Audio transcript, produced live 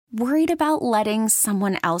Worried about letting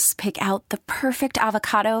someone else pick out the perfect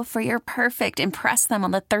avocado for your perfect impress them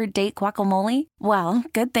on the third date guacamole? Well,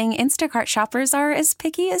 good thing Instacart shoppers are as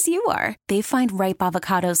picky as you are. They find ripe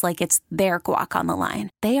avocados like it's their guac on the line.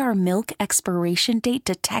 They are milk expiration date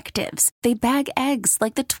detectives. They bag eggs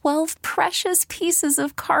like the 12 precious pieces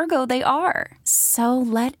of cargo they are. So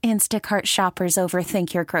let Instacart shoppers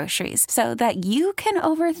overthink your groceries so that you can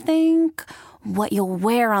overthink what you'll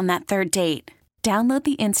wear on that third date. Download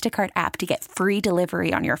the Instacart app to get free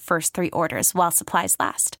delivery on your first 3 orders while supplies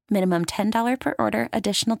last. Minimum $10 per order.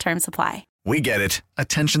 Additional terms apply. We get it.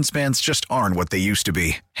 Attention spans just aren't what they used to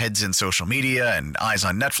be. Heads in social media and eyes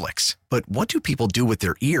on Netflix. But what do people do with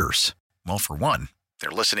their ears? Well, for one, they're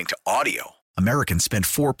listening to audio. Americans spend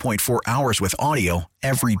 4.4 hours with audio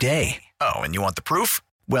every day. Oh, and you want the proof?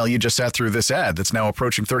 Well, you just sat through this ad that's now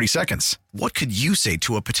approaching 30 seconds. What could you say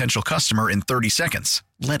to a potential customer in 30 seconds?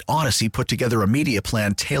 Let Odyssey put together a media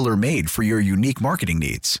plan tailor-made for your unique marketing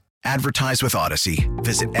needs. Advertise with Odyssey.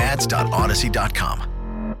 Visit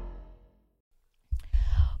ads.odyssey.com.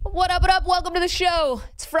 What up, what up? Welcome to the show.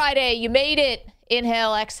 It's Friday. You made it.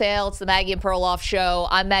 Inhale, exhale. It's the Maggie and Perloff Show.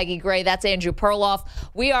 I'm Maggie Gray. That's Andrew Perloff.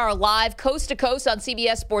 We are live coast to coast on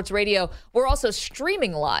CBS Sports Radio. We're also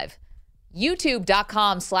streaming live.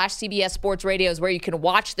 YouTube.com/CBS Sports Radio is where you can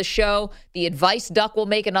watch the show. The Advice Duck will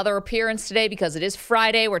make another appearance today because it is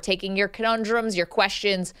Friday. We're taking your conundrums, your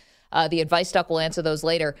questions. The Advice Duck will answer those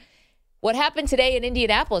later. What happened today in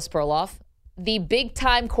Indianapolis, Perloff? The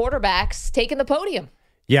big-time quarterbacks taking the podium.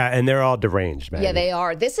 Yeah, and they're all deranged, man. Yeah, they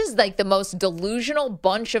are. This is like the most delusional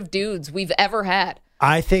bunch of dudes we've ever had.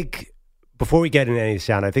 I think, before we get into any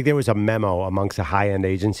sound, I think there was a memo amongst the high-end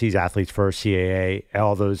agencies, Athletes First, CAA,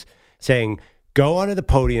 all those, saying, go onto the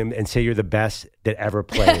podium and say you're the best that ever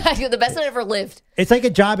played. You're the best that ever lived. It's like a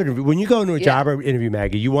job interview. When you go into a job interview,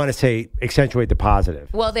 Maggie, you want to say, accentuate the positive.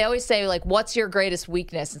 Well, they always say, like, what's your greatest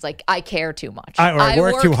weekness? It's like, I care too much. I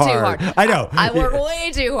work too hard. I know. I work way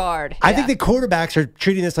too hard. I think the quarterbacks are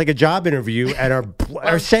treating this like a job interview and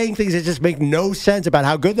are saying things that just make no sense about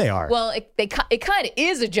how good they are. Well, it kind of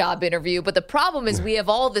is a job interview, but the problem is we have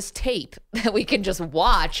all this tape that we can just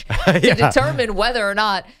watch to determine whether or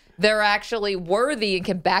not they're actually worthy and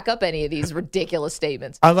can back up any of these ridiculous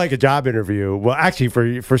statements. Unlike a job interview, well,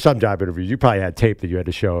 actually, for some job interviews, you probably had tape that you had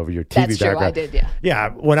to show of your TV That's background. True, I did, yeah.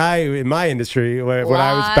 Yeah, in my industry, when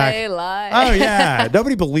I was back. Lie. Oh, yeah.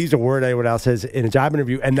 Nobody believes a word anyone else says in a job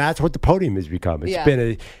interview, and that's what the podium has become. It's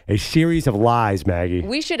been a series of lies, Maggie.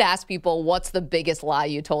 We should ask people, what's the biggest lie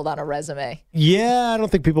you told on a resume? Yeah, I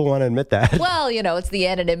don't think people want to admit that. Well, it's the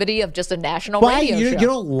anonymity of just a national radio show. You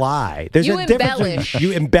don't lie. There's you a embellish.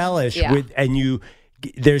 You embellish with, and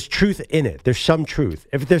there's truth in it. There's some truth.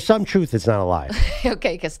 If there's some truth, it's not a lie.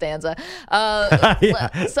 Okay, Costanza.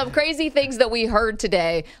 Some crazy things that we heard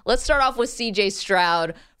today. Let's start off with C.J.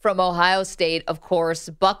 Stroud from Ohio State, of course.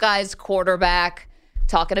 Buckeyes quarterback,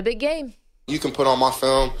 talking a big game. You can put on my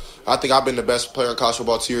film. I think I've been the best player in college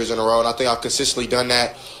football 2 years in a row, and I think I've consistently done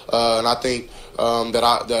that. And I think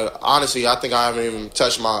that honestly, I think I haven't even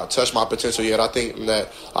touched my potential yet. I think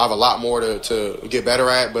that I have a lot more to get better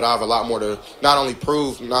at, but I have a lot more to not only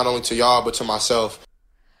prove, not only to y'all, but to myself.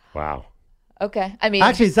 Wow. Okay. I mean,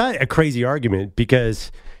 actually, it's not a crazy argument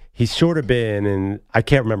because he's sort of been, and I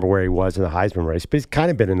can't remember where he was in the Heisman race, but he's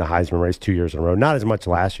kind of been in the Heisman race 2 years in a row. Not as much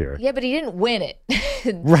last year. Yeah, but he didn't win it.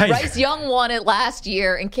 Right. Bryce Young won it last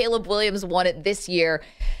year, and Caleb Williams won it this year.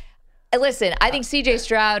 Listen, I think C.J.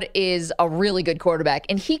 Stroud is a really good quarterback,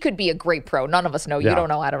 and he could be a great pro. None of us know. You don't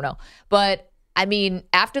know. I don't know. But, I mean,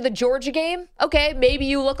 after the Georgia game, okay, maybe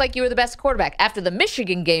you look like you were the best quarterback. After the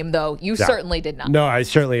Michigan game, though, you certainly did not. No, I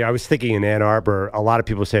was thinking in Ann Arbor, a lot of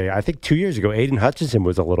people say, I think 2 years ago, Aiden Hutchinson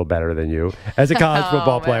was a little better than you as a college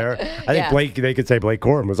football player. I think they could say Blake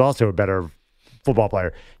Corum was also a better football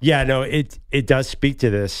player. Yeah, no, it does speak to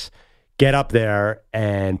this. Get up there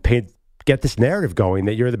and get this narrative going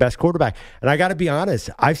that you're the best quarterback. And I got to be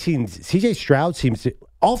honest, I've seen C.J. Stroud seems to,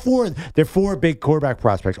 they're 4 big quarterback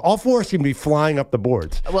prospects. All 4 seem to be flying up the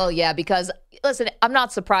boards. Well, yeah, because, listen, I'm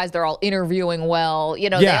not surprised they're all interviewing well.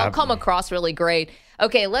 They all come across really great.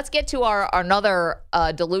 Okay, let's get to our another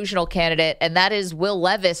delusional candidate, and that is Will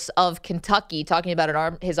Levis of Kentucky, talking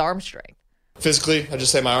about his arm strength. Physically, I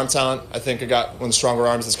just say my arm talent. I think I got one of the stronger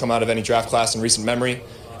arms that's come out of any draft class in recent memory.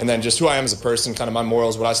 And then just who I am as a person, kind of my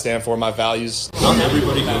morals, what I stand for, my values. Not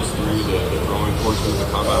everybody goes through the throwing portion of the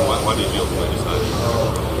combine. Why do you feel like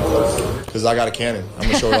because I got a cannon. I'm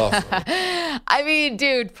going to show it off. I mean,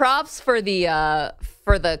 dude, props for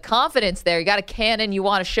the confidence there. You got a cannon. You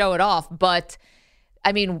want to show it off. But,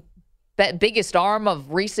 I mean, that biggest arm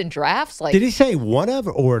of recent drafts. Did he say one of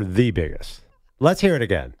or the biggest? Let's hear it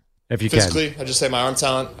again. if you Physically, can. I just say my arm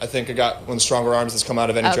talent. I think I got one of the stronger arms that's come out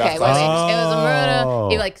of any draft Okay, class.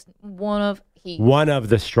 it was one of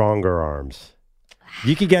the stronger arms.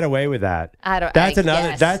 You could get away with that.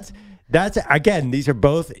 That's again, these are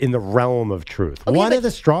both in the realm of truth. Okay, one of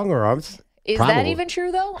the stronger arms. Is probably. that even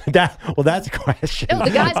true, though? That's a question. No, the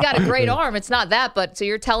guy's got a great arm. It's not that, but so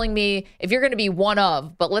you're telling me if you're going to be one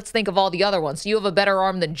of, but let's think of all the other ones. So you have a better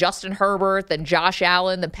arm than Justin Herbert, than Josh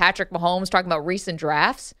Allen, than Patrick Mahomes, talking about recent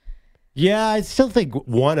drafts? Yeah, I still think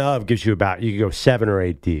one of gives you about, you can go 7 or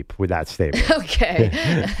 8 deep with that statement. Okay.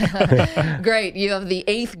 Great. You have the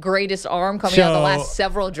 8th greatest arm coming out of the last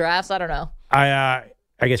several drafts. I don't know. I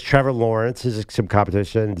guess Trevor Lawrence is some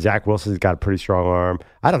competition. Zach Wilson's got a pretty strong arm.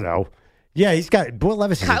 I don't know. Yeah, he's got Will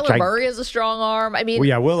Levis. Kyler Murray has a strong arm. I mean,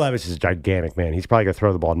 Will Levis is gigantic, man. He's probably gonna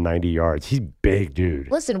throw the ball 90 yards. He's big, dude.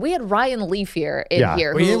 Listen, we had Ryan Leaf here. He had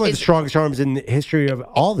one of the strongest arms in the history of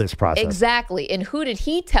all this process. Exactly. And who did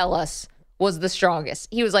he tell us was the strongest?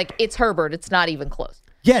 He was like, "It's Herbert. It's not even close."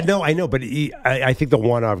 Yeah, no, I know, but I think the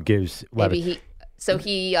one-off gives Levis. Maybe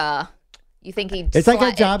you think he? It's like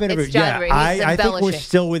a job interview. Yeah, I think we're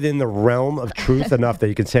still within the realm of truth enough that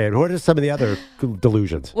you can say it. What are some of the other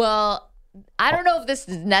delusions? Well, I don't know if this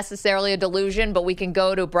is necessarily a delusion, but we can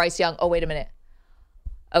go to Bryce Young. Oh, wait a minute.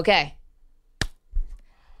 Okay.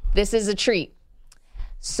 This is a treat.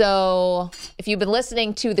 So if you've been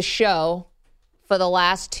listening to the show for the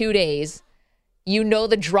last 2 days, you know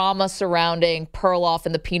the drama surrounding Perloff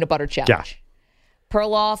and the peanut butter challenge. Yeah.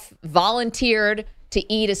 Perloff volunteered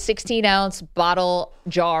to eat a 16-ounce bottle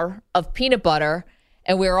jar of peanut butter,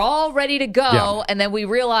 and we were all ready to go, Yeah. and then we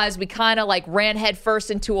realized we kind of like ran headfirst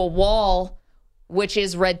into a wall, which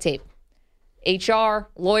is red tape. HR,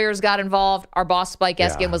 lawyers got involved. Our boss, Spike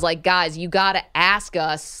Eskin, was like, guys, you got to ask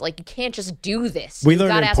us. Like, you can't just do this. We You learned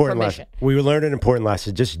got an to ask important permission. lesson. We learned an important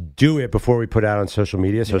lesson. Just do it before we put it out on social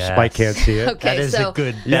media so Spike can't see it. Okay, That is so a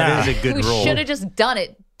good we rule. should have just done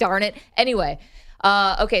it, darn it. Anyway,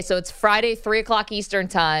 okay, so it's Friday, 3 o'clock Eastern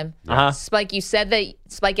time. Spike, you said that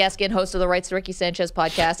Spike Eskin, host of the Rights to Ricky Sanchez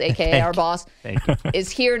podcast, a.k.a. our boss,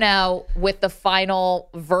 is here now with the final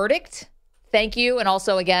verdict. Thank you. And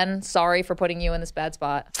also, again, sorry for putting you in this bad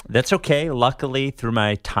spot. That's okay. Luckily, through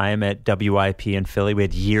my time at WIP in Philly, we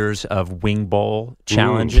had years of wing bowl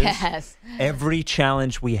challenges. Yes. Every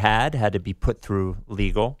challenge we had to be put through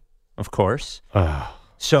legal, of course.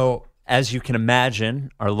 So, as you can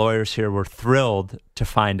imagine, our lawyers here were thrilled to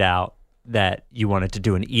find out that you wanted to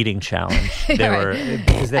do an eating challenge.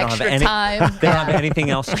 Because they don't have time. They don't have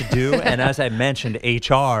anything else to do. And as I mentioned,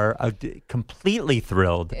 HR completely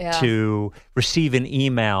thrilled to receive an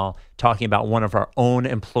email talking about one of our own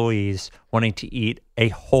employees wanting to eat a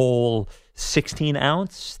whole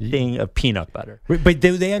 16-ounce thing of peanut butter. But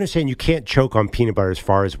they understand you can't choke on peanut butter as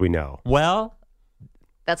far as we know. Well,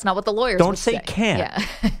 that's not what the lawyers don't would say say. can't.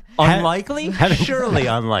 Yeah. Unlikely? Surely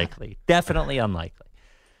unlikely. Definitely unlikely.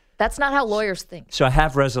 That's not how lawyers think. So I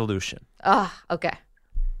have resolution. Okay.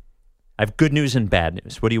 I have good news and bad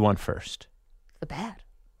news. What do you want first? The bad.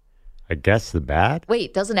 I guess the bad?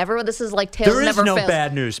 Wait, doesn't everyone? This is like Tails There is Never no Fails.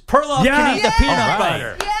 bad news. Perloff can eat the peanut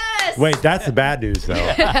butter. Yes! Wait, that's the bad news, though.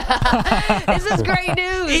 This is great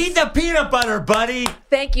news. Eat the peanut butter, buddy.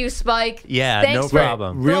 Thank you, Spike. Yeah, Thanks no for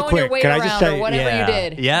problem. Real throwing quick, your weight can I around just say- or whatever you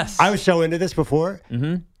did. Yes. I was so into this before.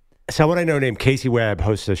 Mm-hmm. Someone I know named Casey Webb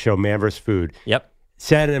hosts the show Man vs. Food. Yep.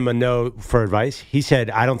 Sent him a note for advice. He said,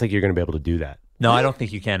 I don't think you're going to be able to do that. No, I don't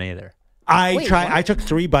think you can either. I took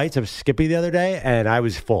 3 bites of Skippy the other day, and I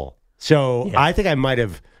was full. So I think I might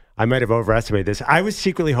have overestimated this. I was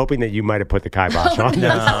secretly hoping that you might have put the kibosh on this.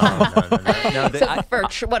 No, So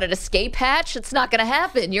for an escape hatch? It's not going to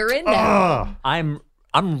happen. You're in now. I'm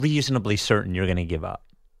reasonably certain you're going to give up.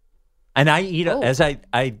 And I eat, as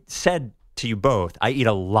I said to you both, I eat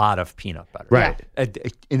a lot of peanut butter. Right.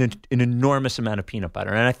 An enormous amount of peanut butter.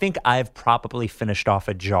 And I think I've probably finished off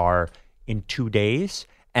a jar in 2 days.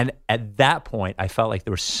 And at that point, I felt like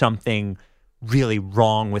there was something really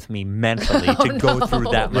wrong with me mentally to go through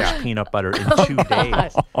that much peanut butter in 2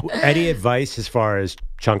 days. Any advice as far as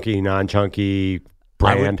chunky, non-chunky,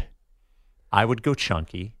 brand? I would go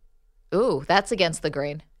chunky. Ooh, that's against the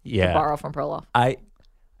grain. Yeah. To borrow from Perloff. I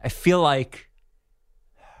feel like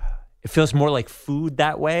it feels more like food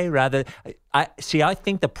that way rather. I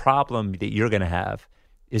think the problem that you're going to have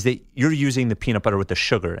is that you're using the peanut butter with the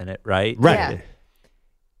sugar in it, right? Right. Yeah.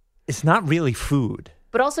 It's not really food.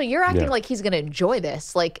 But also, you're acting like he's going to enjoy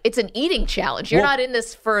this. Like, it's an eating challenge. You're not in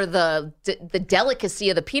this for the delicacy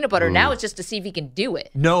of the peanut butter. Now it's just to see if he can do it.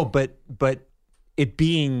 No, but it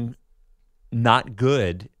being not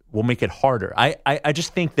good will make it harder. I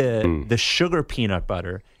just think the sugar peanut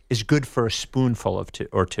butter is good for a spoonful of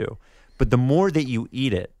two. But the more that you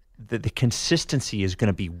eat it, the consistency is going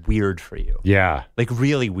to be weird for you. Yeah. Like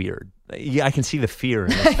really weird. Yeah, I can see the fear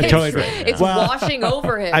in his face Totally. right now. It's washing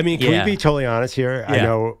over him. I mean, can we be totally honest here? I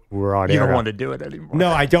know we're on air. You don't want to do it anymore.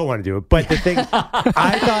 No, I don't want to do it. But the thing,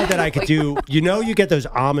 I thought that I could do, you get those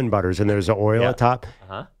almond butters and there's the oil at top.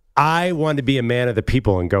 Uh-huh. I wanted to be a man of the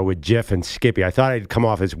people and go with Jif and Skippy. I thought I'd come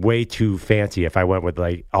off as way too fancy if I went with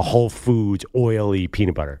like a Whole Foods oily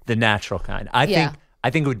peanut butter. The natural kind. I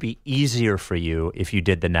think it would be easier for you if you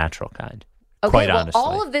did the natural kind. Okay, quite well, honestly.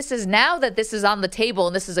 all of this is now that this is on the table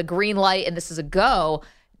and this is a green light and this is a go.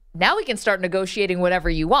 Now we can start negotiating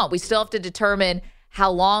whatever you want. We still have to determine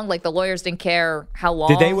how long. Like the lawyers didn't care how long.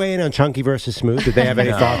 Did they weigh in on chunky versus smooth? Did they have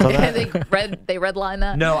any thoughts on that? they redline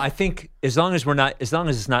that. No, I think as long as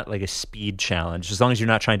it's not like a speed challenge, as long as you're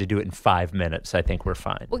not trying to do it in 5 minutes, I think we're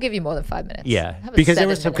fine. We'll give you more than 5 minutes. Yeah, because there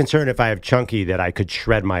was some concern if I have chunky that I could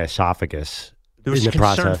shred my esophagus. There was in the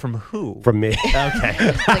concern process. From who? From me.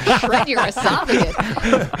 Okay. Like shred your esophagus.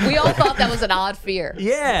 We all thought that was an odd fear.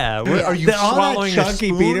 Yeah. Are you swallowing all that chunky a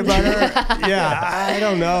spoon? peanut butter? Yeah, I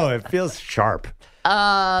don't know. It feels sharp.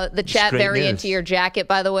 The chat Great very news. into your jacket,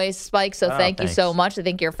 by the way, Spike. So thank you thanks. so much. I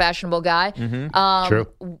think you're a fashionable guy.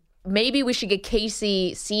 True. Maybe we should get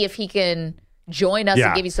Casey, see if he can join us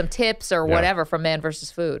and give you some tips or whatever from Man vs.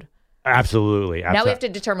 Food. Absolutely. Now we have to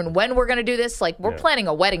determine when we're going to do this. Like we're planning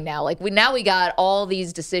a wedding now. Like we got all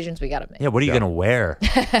these decisions we got to make. Yeah, what are you going to wear?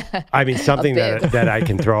 I mean, something that I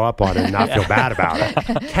can throw up on and not feel bad about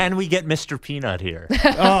it. Can we get Mr. Peanut here?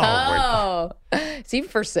 Oh, is he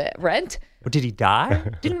for rent? Did he die?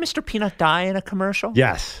 Didn't Mr. Peanut die in a commercial?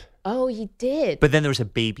 Yes. Oh, he did. But then there was a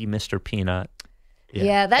baby Mr. Peanut.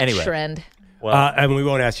 Yeah, that Anyway. trend. Well, And we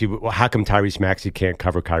won't ask you, well, how come Tyrese Maxey can't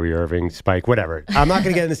cover Kyrie Irving, Spike, whatever. I'm not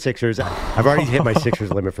going to get in the Sixers. I've already hit my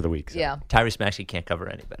Sixers limit for the week. So. Yeah. Tyrese Maxey can't cover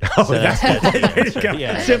anybody.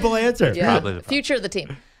 Yeah. Simple answer. Yeah. Probably the Future of the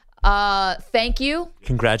team. Thank you.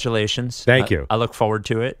 Congratulations. Thank you. I look forward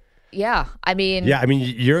to it. Yeah. I mean, Yeah, I mean,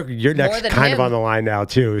 you're next than kind him. of on the line now,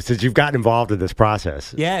 too, since you've gotten involved in this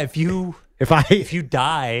process. Yeah, if you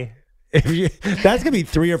die, that's going to be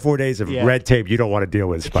 3 or 4 days of red tape you don't want to deal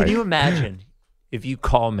with, Spike. can you imagine if you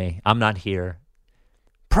call me, I'm not here.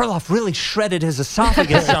 Perloff really shredded his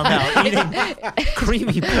esophagus somehow, eating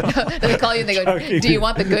creamy. they call you and they go, do you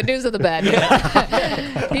want the good news or the bad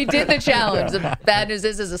news? He did the challenge. The bad news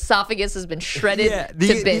is his esophagus has been shredded to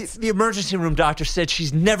bits. The emergency room doctor said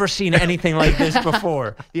she's never seen anything like this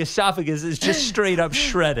before. The esophagus is just straight up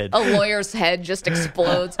shredded. A lawyer's head just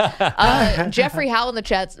explodes. Jeffrey Howe in the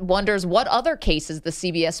chat wonders what other cases the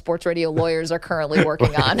CBS Sports Radio lawyers are currently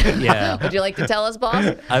working on. Yeah. Would you like to tell us,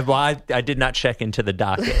 boss? I did not check into the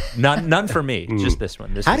docket. None for me. Just this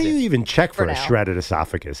one. How do you even check for a now. shredded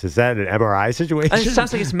esophagus? Is that an MRI situation? It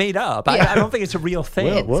sounds like it's made up. I don't think it's a real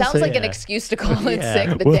thing. We'll Sounds see. like an excuse to call in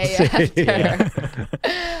sick the We'll day see. after.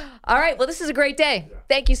 All right. Well, this is a great day.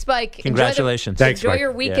 Thank you, Spike. Congratulations. Thanks, Enjoy Spike.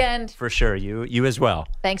 your Yeah, weekend. for sure. You as well.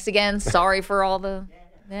 Thanks again. Sorry for all the.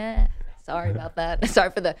 Sorry about that.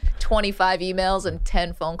 Sorry for the 25 emails and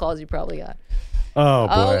 10 phone calls you probably got. Oh,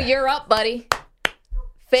 boy. Oh, you're up, buddy.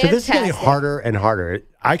 So Fantastic. this is getting harder and harder.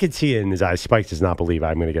 I could see it in his eyes. Spike does not believe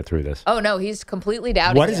I'm going to get through this. Oh, no, he's completely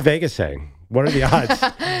doubting What you. is Vegas saying? What are the odds?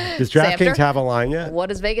 Does DraftKings Samter? have a line yet? What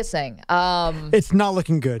is Vegas saying? It's not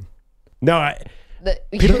looking good. No,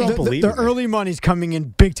 people don't believe The it. early money's coming in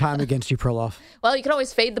big time against you, Perloff. Well, you can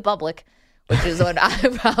always fade the public, which is what I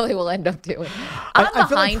probably will end up doing. I'm I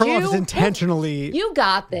feel like behind Perloff is you. intentionally. You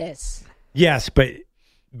got this. Yes, but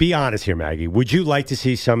be honest here, Maggie. Would you like to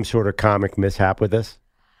see some sort of comic mishap with this?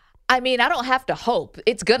 I mean, I don't have to hope.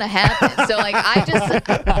 It's going to happen. So, like,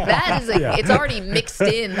 it's already mixed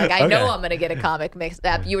in. Like, I know I'm going to get a comic mixed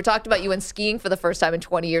up. You were talking about you went skiing for the first time in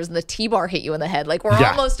 20 years and the T-bar hit you in the head. Like, we're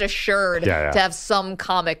almost assured to have some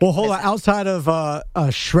comic Well, hold on. mishap. Outside of a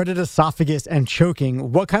shredded esophagus and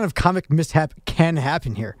choking, what kind of comic mishap can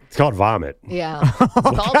happen here? It's called vomit. Yeah. It's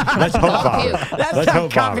called, Let's hope called vomit. puke. That's Let's not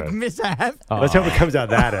hope comic vomit. mishap. Let's hope it comes out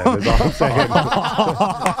that end. Is all I'm saying.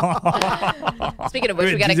 Speaking of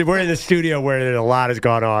which, we got to... We're in the studio where a lot has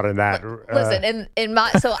gone on in that. Listen,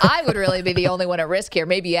 so I would really be the only one at risk here.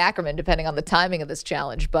 Maybe Ackerman, depending on the timing of this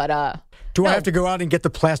challenge. But Do I have to go out and get the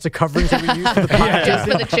plastic coverings that we use for the podcast?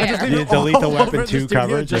 just for the chair. You the Lethal All Weapon over the 2 studio,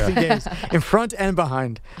 coverage. just in case, in front and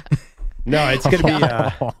behind. No, it's going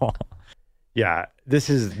to be. Yeah, this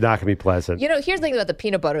is not going to be pleasant. You know, here's the thing about the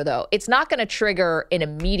peanut butter, though. It's not going to trigger an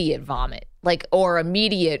immediate vomit, or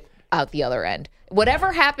immediate out the other end.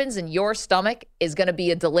 Whatever happens in your stomach is going to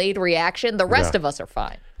be a delayed reaction. The rest of us are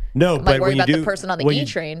fine. No, I might but worry when you about do the person on the E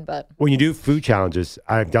train, but when you do food challenges,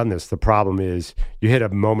 I've done this. The problem is you hit a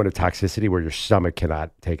moment of toxicity where your stomach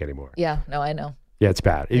cannot take anymore. yeah, no, I know. Yeah, it's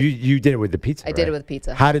bad. You did it with the pizza. I did it with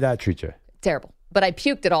pizza. How did that treat you? Terrible. But I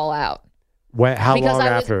puked it all out. How Because long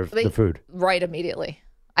I was- after the food? Right immediately.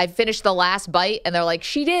 I finished the last bite, and they're like,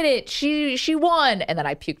 "She did it. She won." And then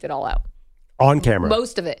I puked it all out. On camera.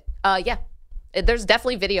 Most of it. Yeah. There's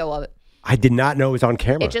definitely video of it. I did not know it was on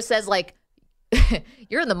camera. It just says like,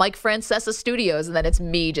 "You're in the Mike Francesa studios," and then it's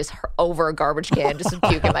me just over a garbage can, just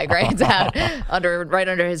puking my brains out right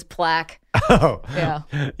under his plaque. Oh, Yeah.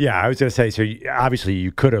 Yeah, I was going to say, so obviously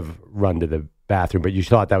you could have run to the bathroom, but you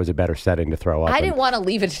thought that was a better setting to throw up. I didn't want to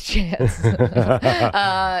leave it a chance.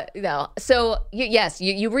 No. So yes,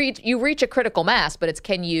 you reach a critical mass, but it's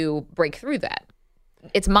can you break through that?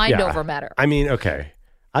 It's mind over matter. I mean, okay.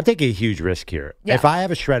 I'm taking a huge risk here. Yeah. If I have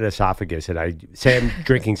a shredded esophagus and I say I'm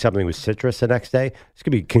drinking something with citrus the next day, it's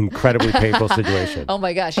going to be an incredibly painful situation. Oh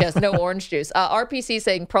my gosh, yes, no orange juice. RPC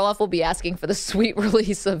saying Perloff will be asking for the sweet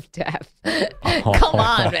release of death. Come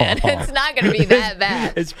on, man. It's not going to be that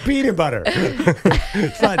bad. It's peanut butter.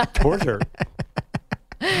 It's not torture.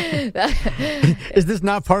 Is this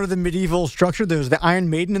not part of the medieval structure? There's the Iron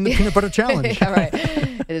Maiden and the Peanut Butter Challenge. Yeah, right.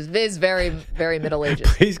 It is very, very Middle Ages.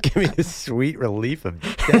 Please give me the sweet relief of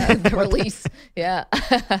death. The release. Yeah.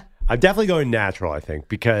 I'm definitely going natural, I think,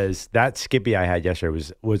 because that Skippy I had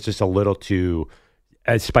yesterday was just a little too,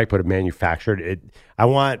 as Spike put it, manufactured. I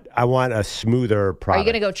want a smoother Are product.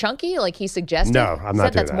 you going to go chunky like he suggested? No, I'm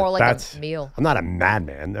not doing That's that. more like a meal. I'm not a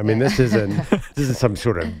madman. I mean, this isn't some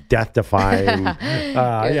sort of death-defying.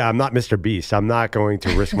 Yeah, I'm not Mr. Beast. I'm not going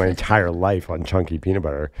to risk my entire life on chunky peanut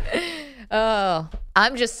butter. Oh,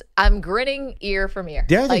 I'm grinning ear from ear.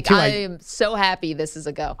 The other thing, Like, too, I am so happy this is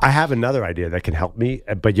a go. I have another idea that can help me,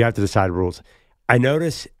 but you have to decide rules. I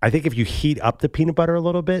think if you heat up the peanut butter a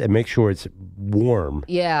little bit and make sure it's warm,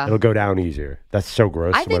 Yeah. it'll go down easier. That's so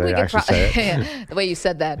gross I think when we I can actually say it. the way you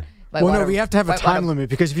said that. No, we have to have a time limit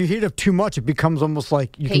because if you heat it up too much, it becomes almost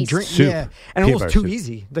like you can Paste. drink. Soup. Yeah, and Peanut almost butter too soup.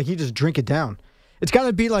 easy. Like you just drink it down. It's got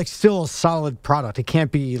to be like still a solid product. It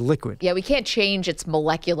can't be liquid. Yeah, we can't change its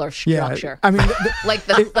molecular Yeah, structure. I mean, like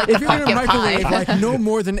the if you're in a pumpkin microwave, pie. like no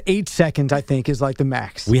more than 8 seconds, I think is like the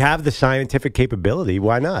max. We have the scientific capability.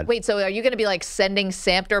 Why not? Wait, so are you going to be like sending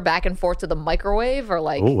Samter back and forth to the microwave or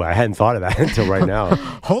like Oh, I hadn't thought of that until right now.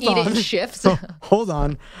 Hold eating on. shifts? Hold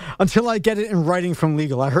on. Until I get it in writing from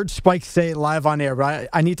legal. I heard Spike say it live on air, but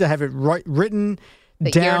I need to have it written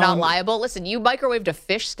That down. you're not liable. Listen, you microwaved a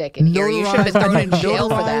fish stick in here. You should have been thrown in jail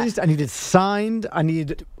for that. Notarized. I need it signed. I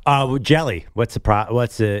need. Jelly. What's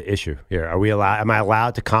the issue here? Am I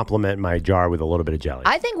allowed to complement my jar with a little bit of jelly?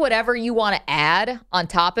 I think whatever you want to add on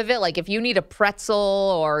top of it, like if you need a pretzel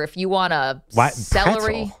or if you want a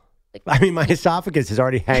celery. Pretzel? I mean, my esophagus is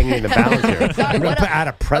already hanging in the balance here. I'm going to add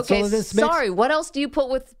a pretzel Okay, to this mix? sorry, what else do you put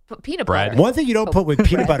with peanut Bread. butter? One thing you don't put with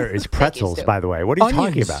peanut butter is pretzels, Stu. by the way. What are you talking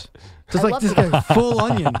Onions. about? Just I like love this them. like full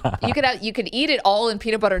onion. You could eat it all in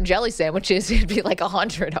peanut butter and jelly sandwiches. It'd be like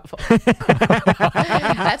 100 of them.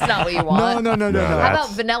 That's not what you want. No. How that's- about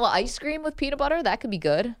vanilla ice cream with peanut butter? That could be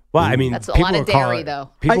good. Well, I mean, That's a people lot of were dairy, calling- though.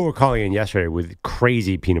 People were calling in yesterday with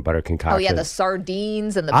crazy peanut butter concoctions. Oh yeah, the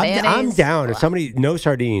sardines and the I'm mayonnaise. down. If somebody, no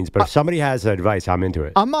sardines, but if somebody has advice, I'm into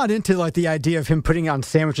it. I'm not into like the idea of him putting on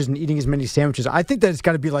sandwiches and eating as many sandwiches. I think that it's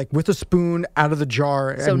got to be like with a spoon out of the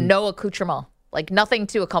jar. So and no accoutrement, like nothing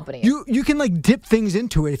to accompany it. You can like dip things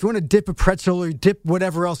into it. If you want to dip a pretzel or dip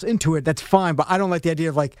whatever else into it, that's fine. But I don't like the idea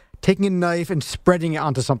of like taking a knife and spreading it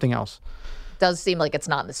onto something else. Does seem like it's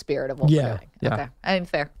not in the spirit of what Yeah, we're doing. yeah. Okay, I mean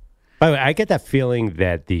fair. By the way, I get that feeling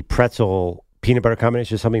that the pretzel peanut butter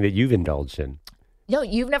combination is something that you've indulged in. No,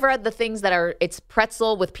 you've never had the things that are it's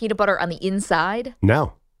pretzel with peanut butter on the inside.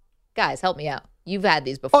 No. Guys, help me out. You've had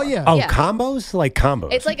these before. Oh, yeah. Oh, combos? Like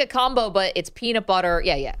combos. It's like a combo, but it's peanut butter.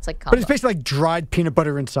 Yeah, it's like combo. But it's basically like dried peanut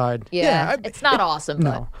butter inside. yeah, I- it's not awesome.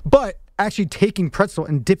 No, but actually taking pretzel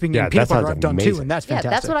and dipping Yeah, in peanut that butter, sounds I've done too, amazing. and that's But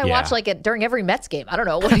fantastic. that's what I Yeah. watch like during every Mets game. I don't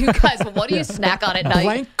know. What do you guys? What do you snack on at night?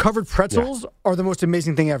 Blank covered pretzels are the most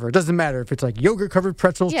amazing thing ever. It doesn't matter if it's like yogurt covered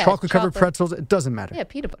pretzels, Yeah, chocolate covered chocolate. pretzels. It doesn't matter. Yeah,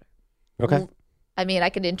 peanut butter. Okay. I mean, I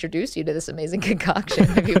could introduce you to this amazing concoction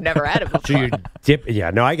if you've never had it before. So you dip.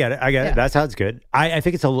 Yeah, no, I get it. Yeah. it. That sounds good. I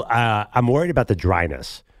think it's I'm worried about the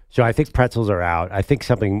dryness. So I think pretzels are out. I think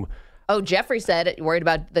something. Oh, Jeffrey said, worried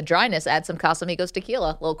about the dryness, add some Casamigos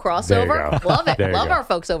tequila. Little There crossover. you go. Love it. There you Love go. our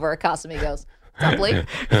folks over at Casamigos. What's up, Lee?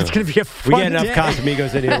 It's going to be a fun We get enough day.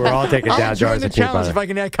 Casamigos in here. We're all taking I'll down join jars the of peanut challenge butter. if I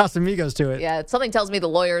can add Casamigos to it. Yeah, something tells me the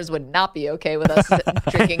lawyers would not be okay with us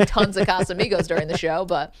drinking tons of Casamigos during the show,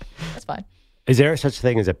 but that's fine. Is there such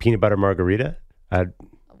thing as a peanut butter margarita?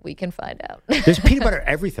 We can find out. There's peanut butter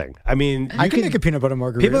everything. I mean, I can make a peanut butter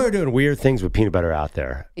margarita. People are doing weird things with peanut butter out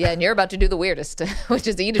there. Yeah, and you're about to do the weirdest, which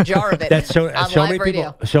is eat a jar of it That's so live many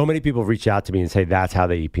radio. people. So many people reach out to me and say that's how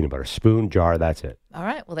they eat peanut butter: spoon, jar. That's it. All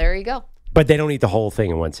right, well there you go. But they don't eat the whole thing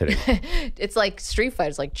in one sitting. It's like Street Fight.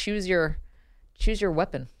 It's like choose your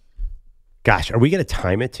weapon. Gosh, are we going to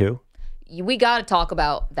time it too? We got to talk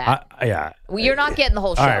about that. Yeah. You're not getting the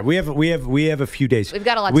whole show. All right, we have a few days. We've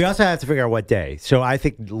got a lot. We also have to figure out what day. So I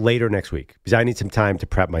think later next week because I need some time to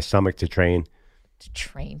prep my stomach to train.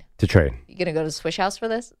 You gonna go to Swish House for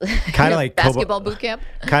this? Kind of like basketball boot camp.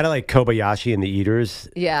 Kind of like Kobayashi and the Eaters.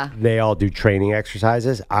 Yeah, they all do training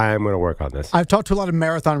exercises. I'm going to work on this. I've talked to a lot of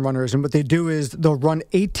marathon runners, and what they do is they'll run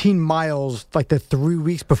 18 miles like the 3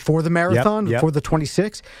 weeks before the marathon, before the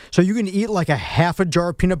 26. So you can eat like a half a jar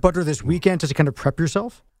of peanut butter this weekend just to kind of prep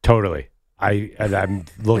yourself. Totally. I'm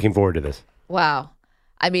looking forward to this. Wow.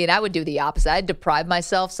 I mean, I would do the opposite. I'd deprive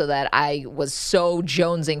myself so that I was so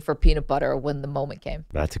jonesing for peanut butter when the moment came.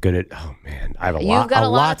 That's a good. Oh man, I have You've got a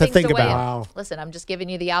lot to think about. Wow. Listen, I'm just giving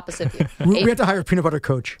you the opposite view. We have to hire a peanut butter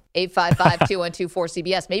coach.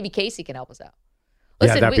 855-212-4CBS. Maybe Casey can help us out.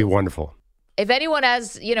 Listen, yeah, that'd be wonderful. If anyone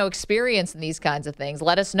has, experience in these kinds of things,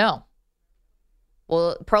 let us know.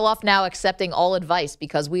 Well, Perloff now accepting all advice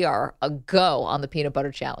because we are a go on the peanut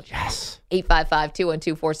butter challenge. Yes.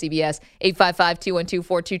 855-212-4CBS,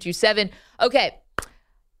 855-212-4227. Okay,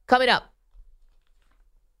 coming up,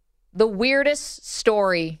 the weirdest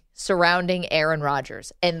story surrounding Aaron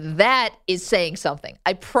Rodgers, and that is saying something.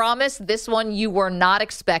 I promise this one you were not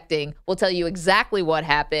expecting. We'll tell you exactly what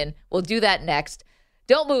happened. We'll do that next.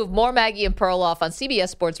 Don't move. More Maggie and Perloff on CBS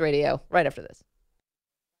Sports Radio right after this.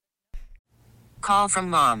 Call from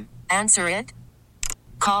mom. Answer it.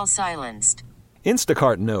 Call silenced.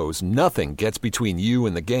 Instacart knows nothing gets between you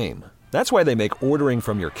and the game. That's why they make ordering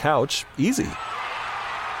from your couch easy.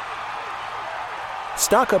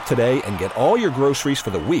 Stock up today and get all your groceries for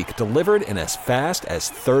the week delivered in as fast as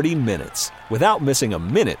 30 minutes without missing a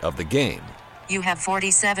minute of the game. You have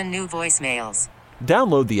 47 new voicemails.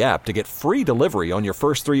 Download the app to get free delivery on your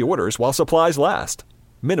first 3 orders while supplies last.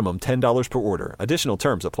 Minimum $10 per order. Additional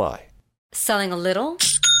terms apply. Selling a little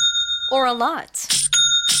or a lot?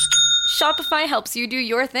 Shopify helps you do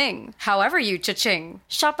your thing, however you cha-ching.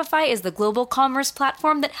 Shopify is the global commerce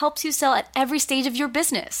platform that helps you sell at every stage of your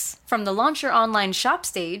business. From the launch your online shop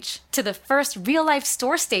stage, to the first real-life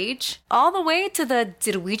store stage, all the way to the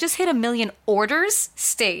did we just hit 1 million orders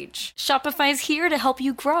stage. Shopify's here to help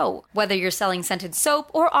you grow. Whether you're selling scented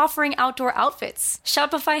soap or offering outdoor outfits,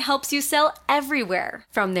 Shopify helps you sell everywhere.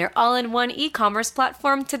 From their all-in-one e-commerce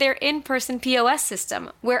platform to their in-person POS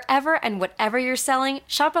system, wherever and whatever you're selling,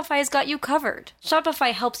 Shopify's got you covered.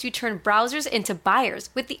 Shopify helps you turn browsers into buyers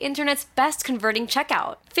with the internet's best converting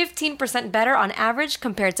checkout. 15% better on average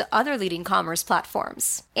compared to other leading commerce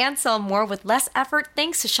platforms. And sell more with less effort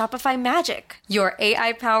thanks to Shopify Magic, your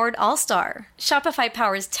AI-powered all-star. Shopify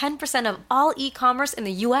powers 10% of all e-commerce in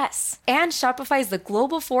the U.S. And Shopify is the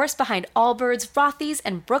global force behind Allbirds, Rothy's,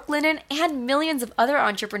 and Brooklinen, and millions of other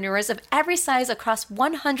entrepreneurs of every size across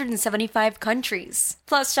 175 countries.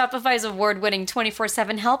 Plus, Shopify's award-winning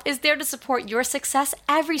 24/7 help is there to support your success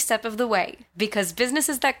every step of the way. Because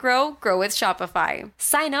businesses that grow, grow with Shopify.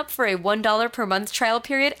 Sign up for a $1 per month trial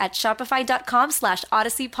period at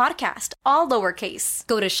shopify.com/Odyssey Podcast, all lowercase.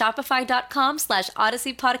 Go to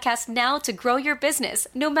shopify.com/Odyssey Podcast now to grow your business,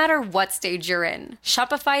 no matter what stage you're in.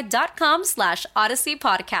 Shopify.com/Odyssey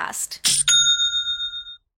Podcast.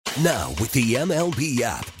 Now, with the MLB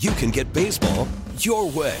app, you can get baseball your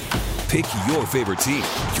way. Pick your favorite team,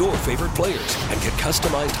 your favorite players, and get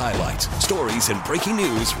customized highlights, stories, and breaking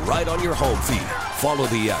news right on your home feed. Follow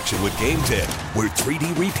the action with Game 10, where 3D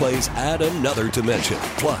replays add another dimension.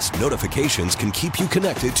 Plus, notifications can keep you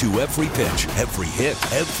connected to every pitch, every hit,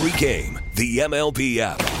 every game. The MLB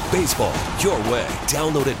app. Baseball your way.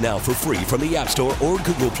 Download it now for free from the App Store or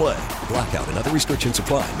Google Play. Blackout and other restrictions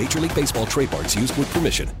apply. Major League Baseball trademarks used with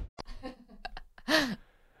permission.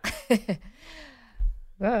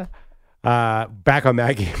 Back on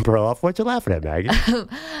Maggie and Perloff. What you laughing at, Maggie?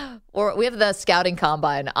 We have the scouting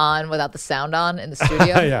combine on without the sound on in the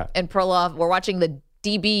studio. Yeah. And Perloff, we're watching the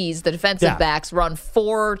DBs, the defensive backs, run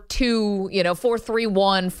 4.2,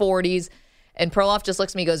 4.31 40s. And Perloff just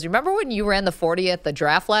looks at me and goes, remember when you ran the 40 at the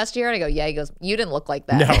draft last year? And I go, yeah. He goes, you didn't look like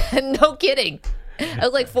that. No, no kidding. I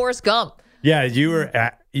look like Forrest Gump. Yeah, you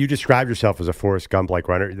described yourself as a Forrest Gump-like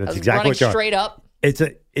runner. That's exactly what you are. Straight up.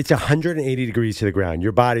 It's 180 degrees to the ground.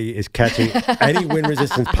 Your body is catching any wind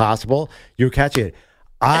resistance possible. You're catching it.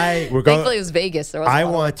 Thankfully, it was Vegas. There was I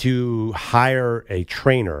want to hire a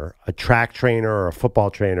trainer, a track trainer or a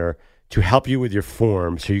football trainer, to help you with your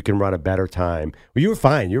form so you can run a better time. Well, you were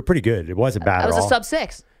fine. You were pretty good. It wasn't bad at all. I was a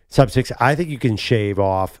sub-6. Sub-6. I think you can shave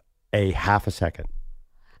off a half a second.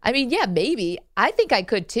 I mean, yeah, maybe. I think I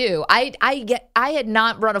could too. I had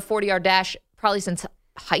not run a 40-yard dash probably since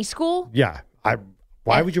high school. Yeah.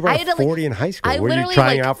 Why would you run a 40 in high school? Were you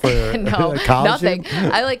trying out for no, college? Nothing.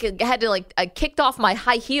 I had to I kicked off my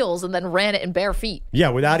high heels and then ran it in bare feet. Yeah,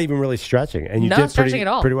 without even really stretching. And you Not did stretching at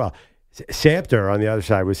all. pretty well. Samter on the other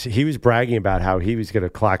side was bragging about how he was going to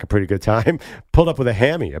clock a pretty good time. Pulled up with a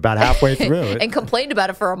hammy about halfway through it, and complained about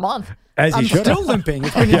it for a month. As I'm he should. still limping.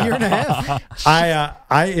 It's been a year and a half.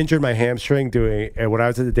 I injured my hamstring doing when I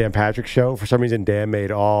was at the Dan Patrick Show. For some reason, Dan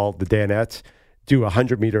made all the Danettes do a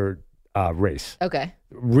 100-meter race. Okay.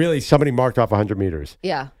 Really, somebody marked off 100 meters.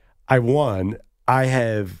 Yeah. I won. I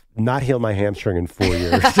have not healed my hamstring in 4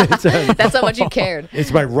 years. That's how much you cared.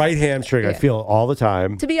 It's my right hamstring. I feel it all the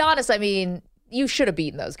time. To be honest, I mean, you should have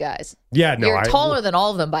beaten those guys. Yeah, no. You're taller than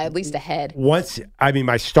all of them by at least a head.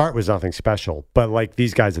 My start was nothing special, but like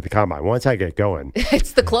these guys at the combine, once I get going.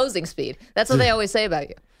 It's the closing speed. That's what they always say about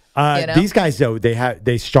you. These guys, though,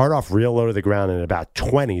 they start off real low to the ground, and at about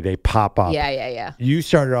 20, they pop up. Yeah. You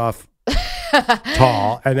started off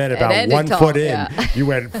tall, and then about 1 foot in, you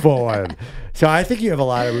went full on. So I think you have a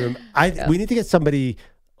lot of room. We need to get somebody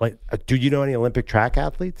like. Do you know any Olympic track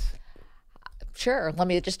athletes? Sure. Let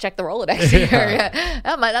me just check the Rolodex here. Yeah.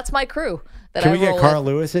 That's my crew. Can we get Carl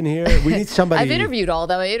Lewis in here? We need somebody. I've interviewed all of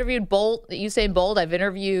them. I interviewed Usain Bolt. I've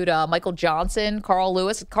interviewed Michael Johnson, Carl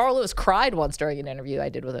Lewis. Carl Lewis cried once during an interview I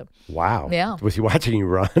did with him. Wow. Yeah. Was he watching you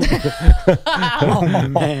run? Oh,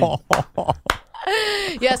 man.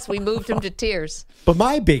 Yes, we moved him to tears. But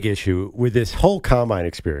my big issue with this whole combine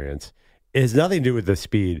experience is nothing to do with the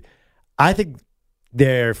speed. I think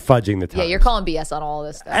they're fudging the time. Yeah, you're calling BS on all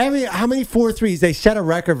this stuff. I mean, how many 4.3s? They set a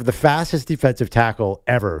record for the fastest defensive tackle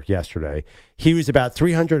ever yesterday. He was about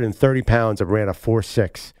 330 pounds and ran a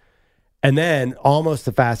 4.6. And then almost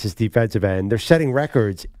the fastest defensive end. They're setting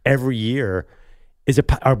records every year.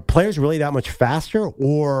 Are players really that much faster?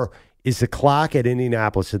 Or is the clock at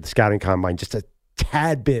Indianapolis at the scouting combine just a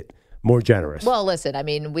tad bit more generous? Well, listen, I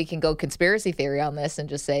mean, we can go conspiracy theory on this and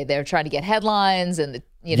just say they're trying to get headlines and,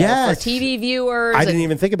 for TV viewers. I didn't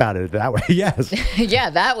even think about it that way. Yes.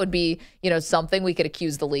 Yeah, that would be, something we could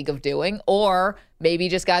accuse the league of doing. Or maybe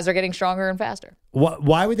just guys are getting stronger and faster.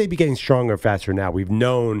 Why would they be getting stronger and faster now? We've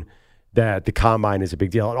known that the combine is a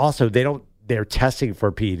big deal. And also, they're testing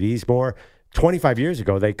for PEDs more. 25 years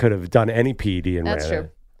ago, they could have done any PED and That's ran true.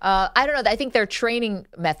 it. I don't know. I think their training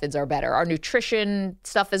methods are better. Our nutrition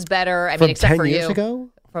stuff is better. I From mean, except 10 for years you. ago?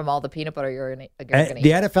 From all the peanut butter you're going to The eat.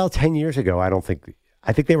 NFL 10 years ago, I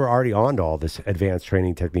think they were already on to all this advanced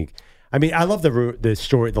training technique. I mean, I love the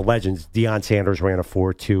story, the legends. Deion Sanders ran a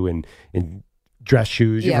 4.2 in dress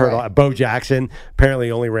shoes. You've heard Bo Jackson apparently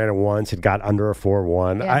only ran it once and got under a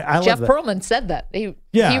 4.1. Yeah. Jeff Pearlman said that. He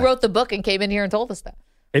wrote the book and came in here and told us that.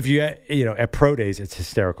 If at pro days, it's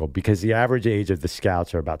hysterical because the average age of the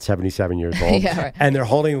scouts are about 77 years old. Yeah, right. And they're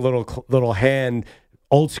holding little hand,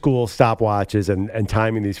 old school stopwatches and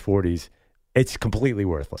timing these 40s. It's completely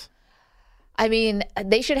worthless. I mean,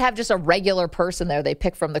 they should have just a regular person there they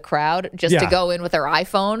pick from the crowd just to go in with their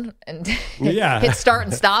iPhone and hit start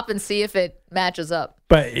and stop and see if it matches up.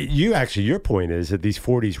 But your point is that these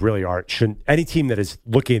 40s really shouldn't, any team that is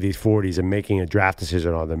looking at these 40s and making a draft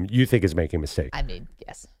decision on them, you think is making a mistake. I mean,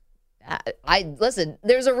 yes. Listen,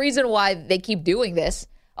 there's a reason why they keep doing this.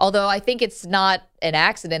 Although I think it's not an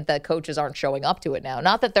accident that coaches aren't showing up to it now.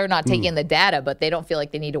 Not that they're not taking the data, but they don't feel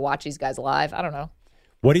like they need to watch these guys live. I don't know.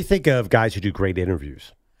 What do you think of guys who do great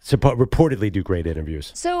interviews? Reportedly do great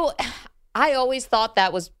interviews. So I always thought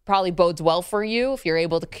that was probably bodes well for you if you're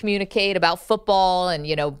able to communicate about football and,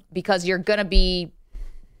 because you're going to be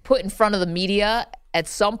put in front of the media at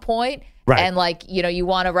some point. Right. And you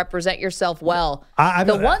want to represent yourself well.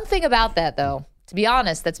 The one thing about that, though, to be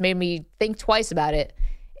honest, that's made me think twice about it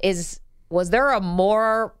was there a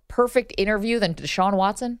more perfect interview than Deshaun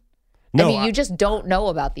Watson? No, I mean, you just don't know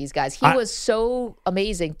about these guys. He was so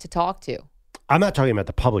amazing to talk to. I'm not talking about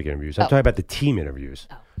the public interviews. I'm talking about the team interviews.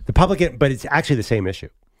 The public, but it's actually the same issue.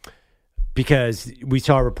 Because we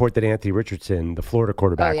saw a report that Anthony Richardson, the Florida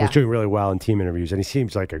quarterback, was doing really well in team interviews, and he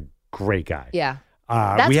seems like a great guy. Yeah.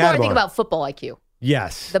 That's more I think about football IQ.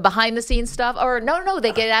 Yes. The behind-the-scenes stuff. Or no,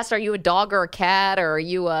 they get asked, are you a dog or a cat, or are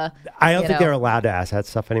you a... I don't think they're allowed to ask that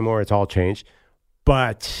stuff anymore. It's all changed.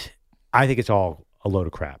 But I think it's all a load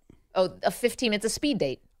of crap. Oh, it's a speed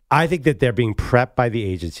date. I think that they're being prepped by the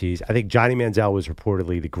agencies. I think Johnny Manziel was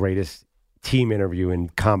reportedly the greatest team interview in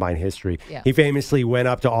combine history. Yeah. He famously went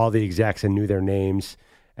up to all the execs and knew their names.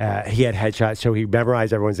 He had headshots, so he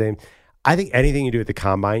memorized everyone's name. I think anything you do at the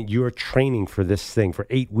combine, you are training for this thing for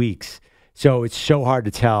 8 weeks. So it's so hard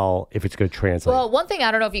to tell if it's going to translate. Well, one thing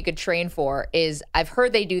I don't know if you could train for is I've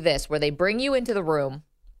heard they do this where they bring you into the room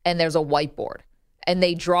and there's a whiteboard and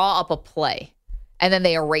they draw up a play and then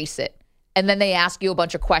they erase it. And then they ask you a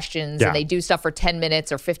bunch of questions and they do stuff for 10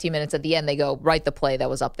 minutes or 15 minutes. At the end, they go, write the play that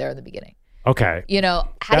was up there in the beginning. Okay.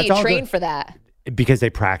 How do you train for that? Because they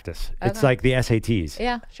practice. Okay. It's like the SATs.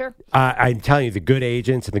 Yeah, sure. I'm telling you, the good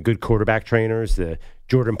agents and the good quarterback trainers, the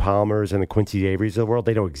Jordan Palmers and the Quincy Averys of the world,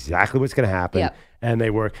 they know exactly what's going to happen. Yep. And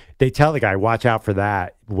they tell the guy, watch out for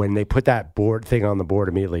that. When they put that board thing on the board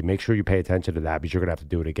immediately, make sure you pay attention to that because you're going to have to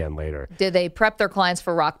do it again later. Did they prep their clients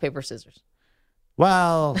for rock, paper, scissors?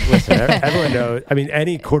 Well, listen, everyone knows. I mean,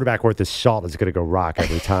 any quarterback worth his salt is going to go rock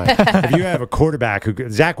every time. If you have a quarterback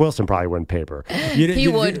Zach Wilson probably went paper. He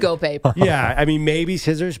would go paper. Yeah, I mean, maybe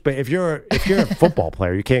scissors, but if you're a football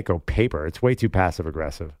player, you can't go paper. It's way too passive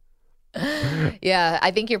aggressive. Yeah,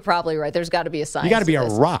 I think you're probably right. There's got to be a science. You got to be a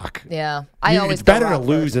rock. Yeah, it's better to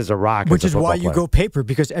lose as a rock, which is why player. you go paper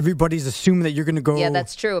because everybody's assuming that you're going to go. Yeah,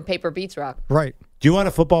 that's true. Paper beats rock. Right. Do you want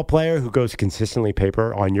a football player who goes consistently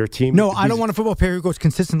paper on your team? No, I don't want a football player who goes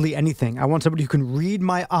consistently anything. I want somebody who can read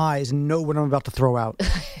my eyes and know what I'm about to throw out.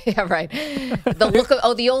 Yeah, right.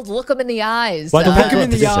 The old look them in the eyes. Well, look them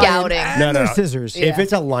in the scouting. No. Scissors. If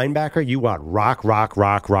it's a linebacker, you want rock.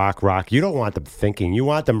 You don't want them thinking. You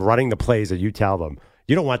want them running the plays that you tell them.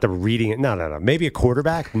 You don't want them reading it. No. Maybe a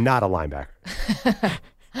quarterback, not a linebacker.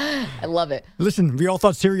 I love it. Listen, we all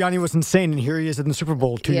thought Sirianni was insane, and here he is in the Super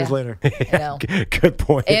Bowl 2 years later. I know. Good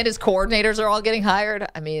point. And his coordinators are all getting hired.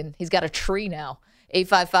 I mean, he's got a tree now.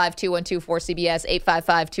 855-212-4CBS,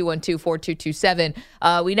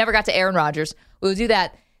 855-212-4227. We never got to Aaron Rodgers. We'll do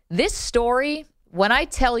that. This story, when I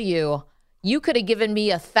tell you, you could have given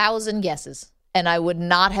me 1,000 guesses, and I would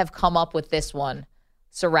not have come up with this one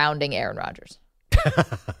surrounding Aaron Rodgers.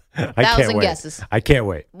 1,000 guesses. I can't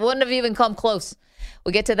wait. Wouldn't have even come close.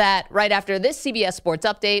 We'll get to that right after this CBS Sports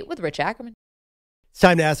Update with Rich Ackerman. It's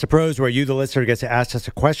time to Ask the Pros, where you, the listener, gets to ask us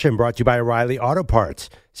a question brought to you by O'Reilly Auto Parts.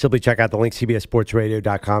 Simply check out the link,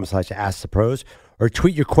 cbssportsradio.com/askthepros, or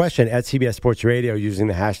tweet your question at CBS Sports Radio using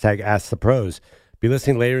the hashtag AskThePros. Be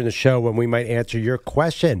listening later in the show when we might answer your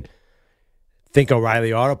question. Think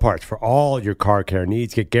O'Reilly Auto Parts for all your car care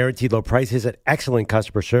needs. Get guaranteed low prices and excellent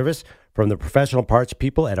customer service from the professional parts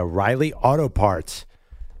people at O'Reilly Auto Parts.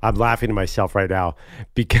 I'm laughing to myself right now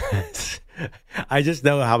because I just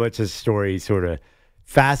know how much this story sort of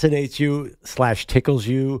fascinates you / tickles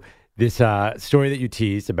you. This story that you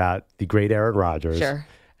teased about the great Aaron Rodgers. Sure.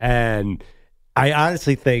 And I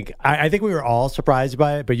honestly think, I think we were all surprised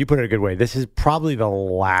by it, but you put it a good way. This is probably the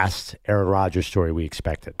last Aaron Rodgers story we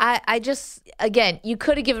expected. I just, again, you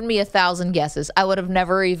could have given me 1,000 guesses. I would have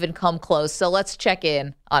never even come close. So let's check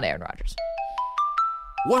in on Aaron Rodgers.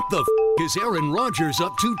 What the is Aaron Rodgers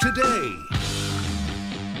up to today?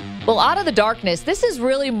 Well, out of the darkness, this is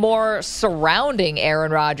really more surrounding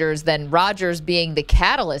Aaron Rodgers than Rodgers being the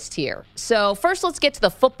catalyst here. So first, let's get to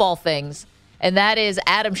the football things, and that is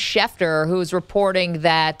Adam Schefter, who's reporting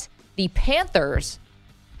that the Panthers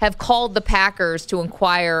have called the Packers to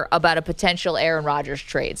inquire about a potential Aaron Rodgers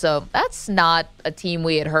trade. So that's not a team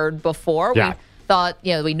we had heard before. Yeah. We thought,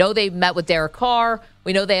 we know they met with Derek Carr.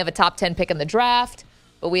 We know they have a top 10 pick in the draft,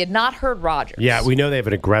 but we had not heard Rodgers. Yeah, we know they have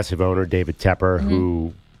an aggressive owner, David Tepper,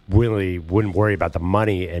 who really wouldn't worry about the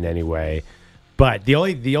money in any way. But the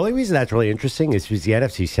only reason that's really interesting is because the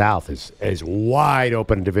NFC South is as wide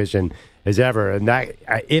open a division as ever. And that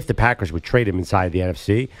if the Packers would trade him inside the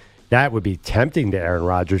NFC, that would be tempting to Aaron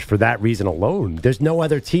Rodgers for that reason alone. There's no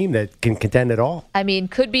other team that can contend at all. I mean,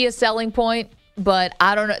 could be a selling point, but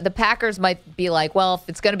I don't know. The Packers might be like, well, if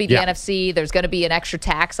it's going to be the NFC, there's going to be an extra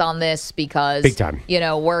tax on this because, big time.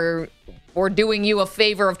 We're doing you a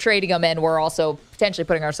favor of trading them, and we're also potentially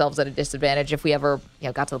putting ourselves at a disadvantage if we ever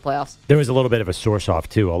got to the playoffs. There was a little bit of a source-off,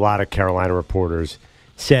 too. A lot of Carolina reporters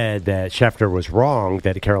said that Schefter was wrong,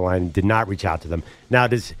 that Carolina did not reach out to them. Now,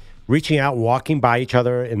 does reaching out, walking by each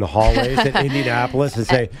other in the hallways at Indianapolis and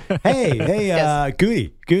say, hey, yes.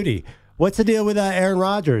 Goody, what's the deal with Aaron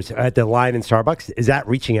Rodgers at the line in Starbucks? Is that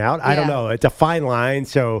reaching out? I don't know. It's a fine line,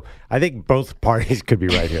 so I think both parties could be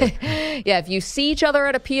right here. Yeah, if you see each other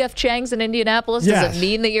at a P.F. Chang's in Indianapolis, does it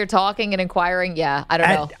mean that you're talking and inquiring? Yeah, I don't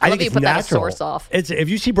know. I think you it's put natural. That as source off. If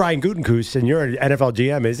you see Brian Gutekunst and you're an NFL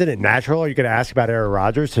GM, isn't it natural? Are you going to ask about Aaron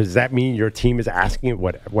Rodgers? So does that mean your team is asking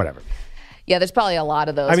whatever? Yeah, there's probably a lot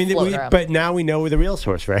of those. But now we know the real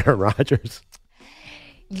source for Aaron Rodgers.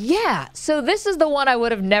 Yeah, so this is the one I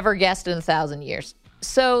would have never guessed in 1,000 years.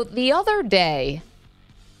 So the other day,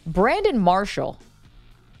 Brandon Marshall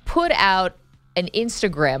put out an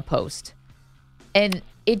Instagram post, and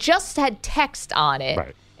it just had text on it.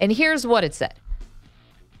 Right. And here's what it said.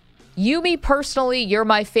 You, me personally, you're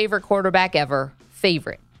my favorite quarterback ever.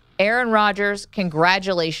 Favorite. Aaron Rodgers,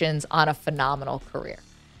 congratulations on a phenomenal career.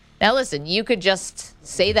 Now, listen, you could just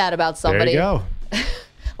say that about somebody. There you go.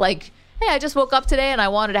 Like, hey, I just woke up today and I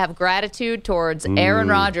wanted to have gratitude towards Aaron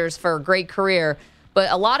Rodgers for a great career.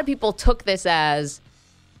 But a lot of people took this as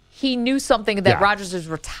he knew something that Rodgers was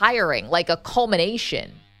retiring, like a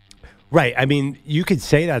culmination. Right. I mean, you could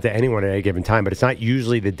say that to anyone at any given time, but it's not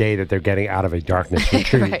usually the day that they're getting out of a darkness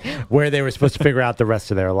retreat Right. where they were supposed to figure out the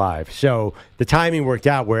rest of their life. So the timing worked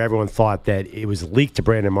out where everyone thought that it was leaked to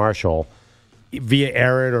Brandon Marshall via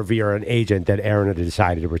Aaron or via an agent that Aaron had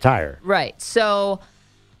decided to retire. Right. So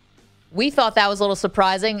we thought that was a little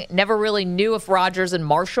surprising. Never really knew if Rodgers and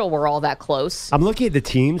Marshall were all that close. I'm looking at the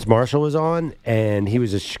teams Marshall was on, and he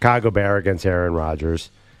was a Chicago Bear against Aaron Rodgers.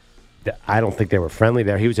 I don't think they were friendly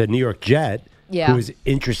there. He was a New York Jet who was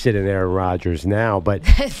interested in Aaron Rodgers now, but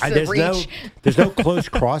there's no close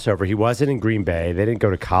crossover. He wasn't in Green Bay. They didn't go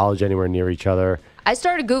to college anywhere near each other. I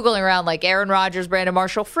started Googling around like Aaron Rodgers, Brandon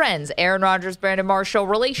Marshall friends, Aaron Rodgers, Brandon Marshall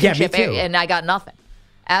relationship, me too. and I got nothing.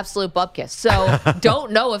 Absolute bupkis. So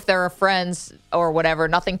don't know if they're friends or whatever.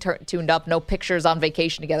 Nothing tuned up. No pictures on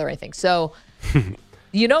vacation together or anything. So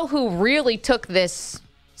you know who really took this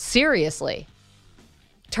seriously?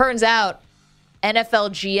 Turns out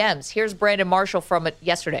NFL GMs. Here's Brandon Marshall from it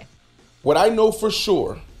yesterday. What I know for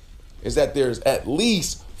sure is that there's at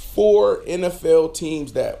least 4 NFL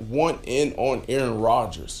teams that want in on Aaron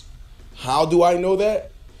Rodgers. How do I know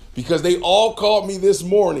that? Because they all called me this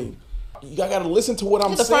morning. You got to listen to what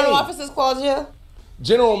I'm saying. The front offices called you?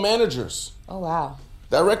 General managers. Oh, wow.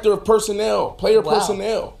 Director of personnel, player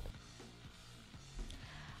personnel.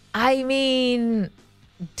 I mean,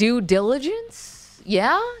 due diligence?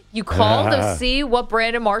 Yeah? You call to see what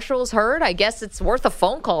Brandon Marshall's heard? I guess it's worth a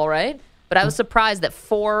phone call, right? But I was surprised that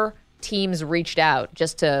 4 teams reached out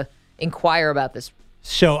just to inquire about this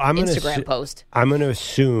Instagram post. I'm going to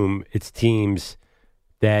assume it's teams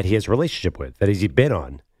that he has a relationship with, that he's been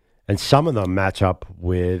on. And some of them match up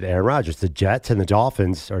with Aaron Rodgers. The Jets and the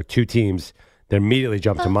Dolphins are 2 teams that immediately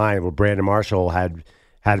jump to mind where Brandon Marshall had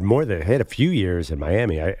a few years in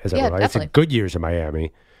Miami. It's a good years in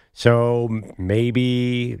Miami. So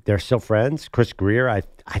maybe they're still friends. Chris Greer, I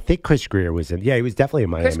think Chris Greer was in. Yeah, he was definitely in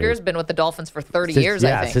Miami. Chris Greer's been with the Dolphins for 30 years,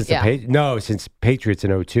 I think. Since Patriots in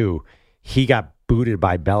 2002. He got booted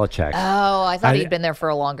by Belichick. Oh, I thought he'd been there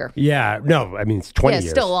for longer. Yeah, no, I mean, it's 20 years.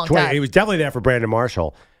 Yeah, still a long time. He was definitely there for Brandon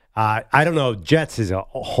Marshall. I don't know. Jets is a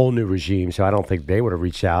whole new regime, so I don't think they would have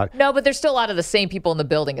reached out. No, but there's still a lot of the same people in the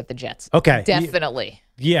building at the Jets. Okay. Definitely.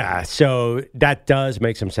 Yeah, so that does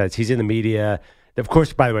make some sense. He's in the media. Of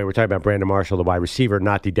course, by the way, we're talking about Brandon Marshall, the wide receiver,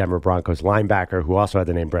 not the Denver Broncos linebacker, who also had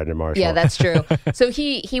the name Brandon Marshall. Yeah, that's true. So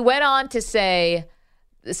he went on to say,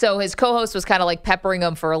 so his co-host was kind of like peppering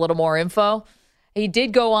him for a little more info. He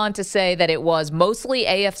did go on to say that it was mostly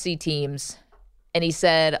AFC teams, and he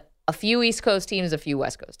said a few East Coast teams, a few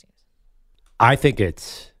West Coast teams. I think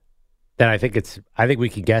we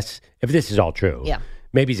can guess if this is all true. Yeah.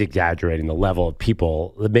 Maybe he's exaggerating the level of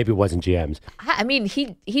people. Maybe it wasn't GMs. I mean,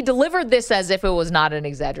 he delivered this as if it was not an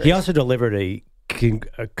exaggeration. He also delivered a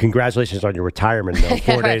congratulations on your retirement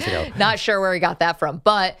 4 days ago. Not sure where he got that from,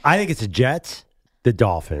 but I think it's the Jets, the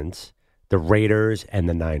Dolphins, the Raiders, and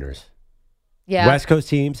the Niners. Yeah. West Coast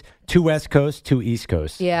teams, 2 West Coast, 2 East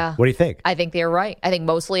Coast. Yeah. What do you think? I think they're right. I think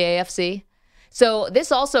mostly AFC. So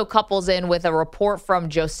this also couples in with a report from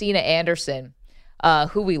Josina Anderson,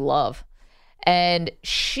 who we love. And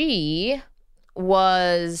she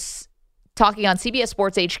was talking on CBS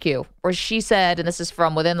Sports HQ, where she said, and this is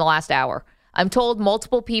from within the last hour, I'm told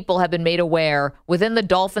multiple people have been made aware within the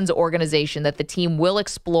Dolphins organization that the team will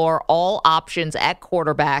explore all options at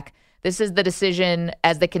quarterback. This is the decision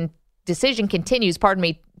as the decision continues,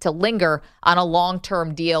 to linger on a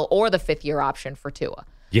long-term deal or the 5th-year option for Tua.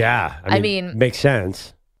 Yeah. I mean, makes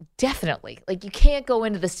sense. Definitely. Like, you can't go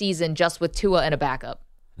into the season just with Tua and a backup.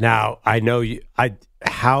 Now, I know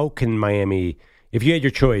how can Miami, if you had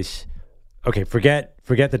your choice, okay, forget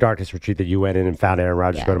the darkness retreat that you went in and found Aaron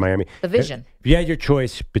Rodgers go to Miami. The vision. If you had your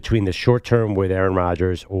choice between the short term with Aaron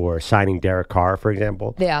Rodgers or signing Derek Carr, for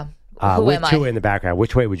example. Yeah. With Tua in the background,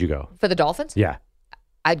 which way would you go? For the Dolphins? Yeah.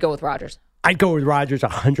 I'd go with Rodgers. I'd go with Rodgers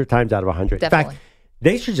 100 times out of 100. Definitely. In fact,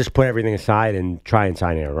 they should just put everything aside and try and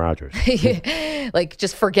sign Aaron Rodgers. Like,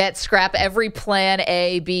 just scrap every plan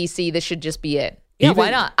A, B, C. This should just be it. Yeah,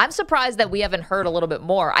 why not? I'm surprised that we haven't heard a little bit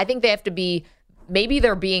more. I think they have to be maybe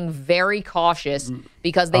they're being very cautious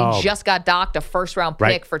because they just got docked a first-round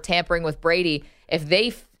pick for tampering with Brady.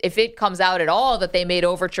 If it comes out at all that they made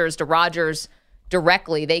overtures to Rodgers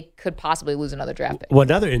directly, they could possibly lose another draft pick. Well,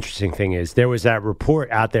 another interesting thing is there was that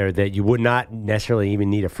report out there that you would not necessarily even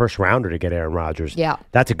need a first-rounder to get Aaron Rodgers. Yeah.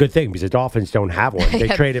 That's a good thing because the Dolphins don't have one. They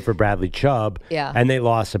traded for Bradley Chubb, and they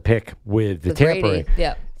lost a pick with the tampering.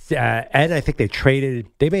 Yeah. And I think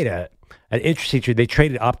they made an interesting trade. They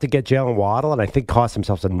traded up to get Jalen Waddle, and I think cost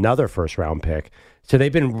themselves another first-round pick. So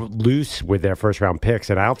they've been loose with their first-round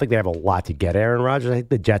picks, and I don't think they have a lot to get Aaron Rodgers. I think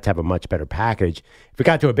the Jets have a much better package. If it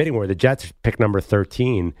got to a bidding war, the Jets pick number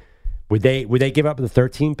 13. Would they give up the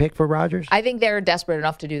 13 pick for Rodgers? I think they're desperate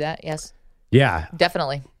enough to do that, yes. Yeah.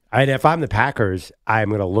 Definitely. And if I'm the Packers, I'm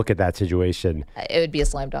going to look at that situation. It would be a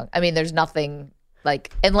slam dunk. I mean, there's nothing,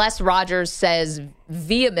 unless Rodgers says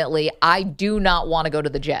vehemently, I do not want to go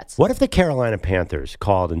to the Jets. What if the Carolina Panthers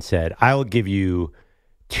called and said, I will give you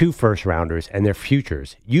 2 first-rounders and their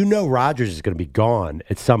futures? You know Rodgers is going to be gone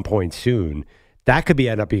at some point soon. That could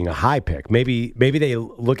end up being a high pick. Maybe they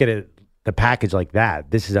look at the package like that.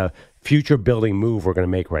 This is a future-building move we're going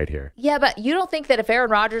to make right here. Yeah, but you don't think that if Aaron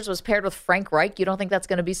Rodgers was paired with Frank Reich, you don't think that's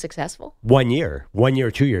going to be successful? 1 year,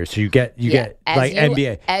 2 years. So you get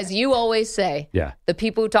NBA. As you always say, the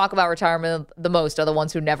people who talk about retirement the most are the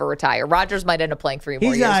ones who never retire. Rodgers might end up playing 3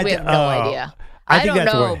 more years. We have no idea. I don't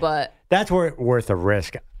know, but that's worth a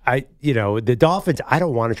risk. The Dolphins, I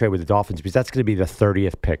don't want to trade with the Dolphins because that's going to be the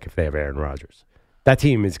 30th pick if they have Aaron Rodgers. That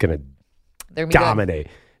team is going to dominate.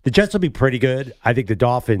 Good. The Jets will be pretty good. I think the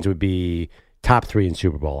Dolphins would be top 3 in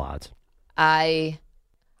Super Bowl odds. I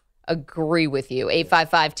agree with you.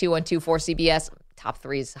 855-212-4CBS. Top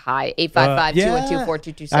 3 is high.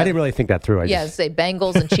 855-212-4227. I didn't really think that through. Say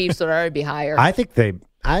Bengals and Chiefs would already be higher. I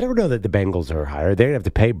don't know that the Bengals are higher. They're going to have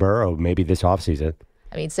to pay Burrow maybe this offseason.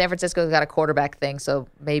 I mean, San Francisco's got a quarterback thing, so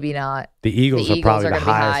maybe not. The Eagles are probably going the to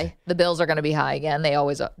be highest. high. The Bills are going to be high again. They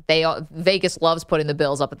always are. Vegas loves putting the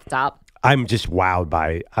Bills up at the top. I'm just wowed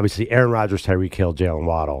by, obviously, Aaron Rodgers, Tyreek Hill, Jalen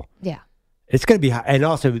Waddle. Yeah. It's going to be high. And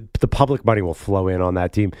also, the public money will flow in on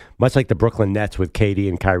that team, much like the Brooklyn Nets with KD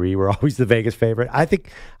and Kyrie were always the Vegas favorite. I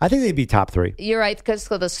think they'd be top 3. You're right, because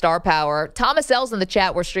of the star power. Thomas L's in the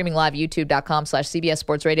chat. We're streaming live, youtube.com/CBS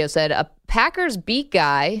Sports Radio, said a Packers beat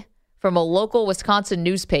guy from a local Wisconsin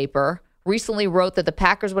newspaper recently wrote that the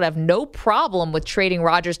Packers would have no problem with trading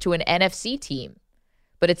Rodgers to an NFC team.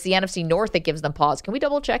 But it's the NFC North that gives them pause. Can we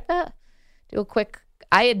double check that? Do a quick.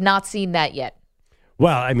 I had not seen that yet.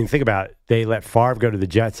 Well, I mean, think about it. They let Favre go to the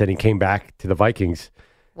Jets and he came back to the Vikings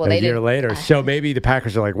a year later. So maybe the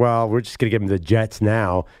Packers are like, well, we're just going to give him the Jets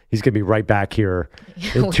now. He's going to be right back here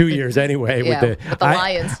in 2 years anyway. with the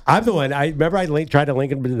Lions. I'm the one. I remember I tried to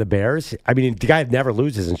link him to the Bears. I mean, the guy never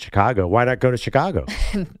loses in Chicago. Why not go to Chicago?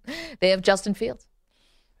 They have Justin Fields.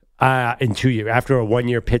 In 2 years, after a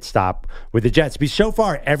 1-year pit stop with the Jets. Because so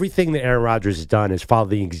far, everything that Aaron Rodgers has done has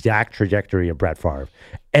followed the exact trajectory of Brett Favre.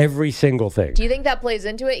 Every single thing. Do you think that plays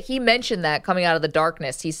into it? He mentioned that coming out of the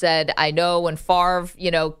darkness. He said, I know when Favre,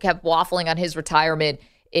 kept waffling on his retirement,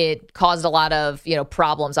 it caused a lot of,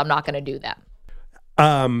 problems. I'm not going to do that.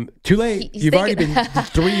 Too late. You've already been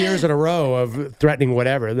 3 years in a row of threatening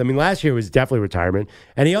whatever. I mean, last year was definitely retirement.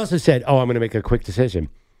 And he also said, I'm going to make a quick decision.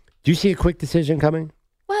 Do you see a quick decision coming?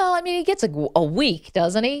 Well, I mean, he gets a week,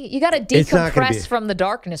 doesn't he? You got to decompress from the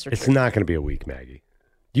darkness. It's not going to be a week, Maggie.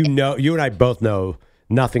 You and I both know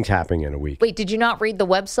nothing's happening in a week. Wait, did you not read the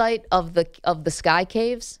website of the Sky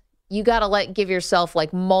Caves? You got to give yourself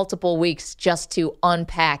multiple weeks just to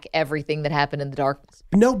unpack everything that happened in the darkness.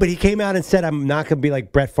 No, but he came out and said, I'm not going to be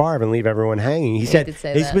like Brett Favre and leave everyone hanging. He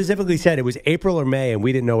specifically said it was April or May and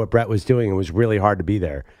we didn't know what Brett was doing. It was really hard to be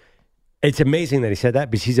there. It's amazing that he said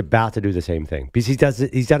that because he's about to do the same thing. Because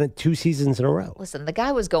he's done it 2 seasons in a row. Listen, the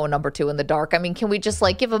guy was going number 2 in the dark. I mean, can we just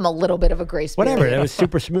give him a little bit of a grace period? Whatever. That was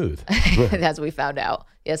super smooth. As we found out.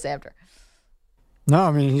 Yes, Amter. No,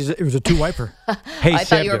 I mean, it was a 2-wiper. Hey, I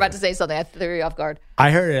thought you were about to say something. I threw you off guard.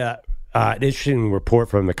 I heard an interesting report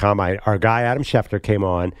from the Combine. Our guy, Adam Schefter, came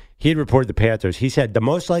on. He had reported the Panthers. He said the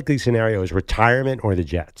most likely scenario is retirement or the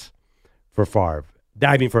Jets for Favre.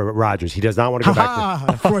 I mean, for Rodgers. He does not want to go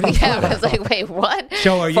back to... Yeah, I was like, wait, what?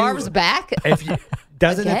 So Favre's back?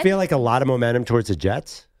 Doesn't it feel like a lot of momentum towards the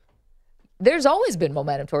Jets? There's always been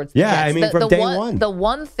momentum towards the Jets. Yeah, I mean, from day one. The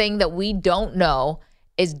one thing that we don't know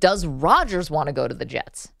is, does Rodgers want to go to the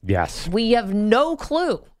Jets? Yes. We have no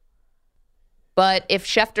clue. But if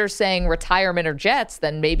Schefter's saying retirement or Jets,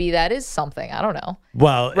 then maybe that is something. I don't know.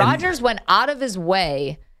 Well, Rodgers went out of his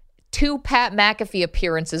way 2 Pat McAfee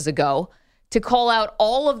appearances ago to call out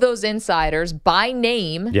all of those insiders by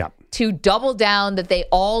name to double down that they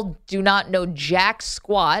all do not know jack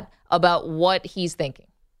squat about what he's thinking.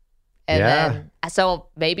 And then, so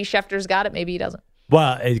maybe Schefter's got it, maybe he doesn't.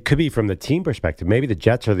 Well, it could be from the team perspective. Maybe the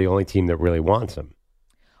Jets are the only team that really wants him.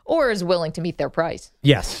 Or is willing to meet their price.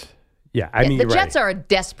 Yes. Yeah, I mean, the Jets are a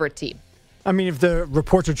desperate team. I mean, if the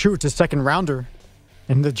reports are true, it's a second rounder.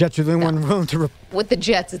 And the Jets are the only one willing to... With the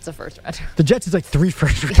Jets, it's a first rounder. The Jets is like 3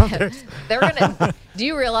 first rounders. They're going to... Do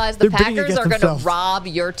you realize the Packers are going to rob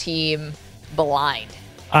your team blind?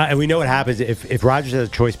 And we know what happens if Rodgers has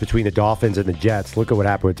a choice between the Dolphins and the Jets. Look at what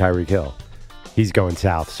happened with Tyreek Hill. He's going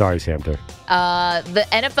south. Sorry, Samter. The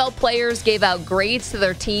NFL players gave out grades to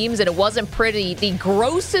their teams, and it wasn't pretty. The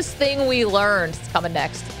grossest thing we learned is coming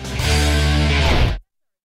next.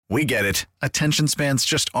 We get it. Attention spans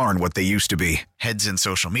just aren't what they used to be. Heads in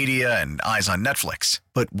social media and eyes on Netflix.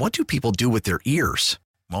 But what do people do with their ears?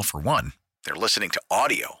 Well, for one, they're listening to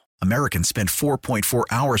audio. Americans spend 4.4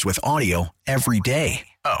 hours with audio every day.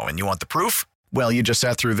 Oh, and you want the proof? Well, you just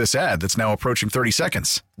sat through this ad that's now approaching 30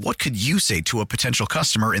 seconds. What could you say to a potential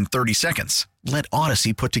customer in 30 seconds? Let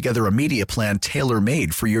Odyssey put together a media plan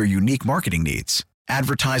tailor-made for your unique marketing needs.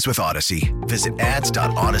 Advertise with Odyssey. Visit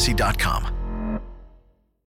ads.odyssey.com.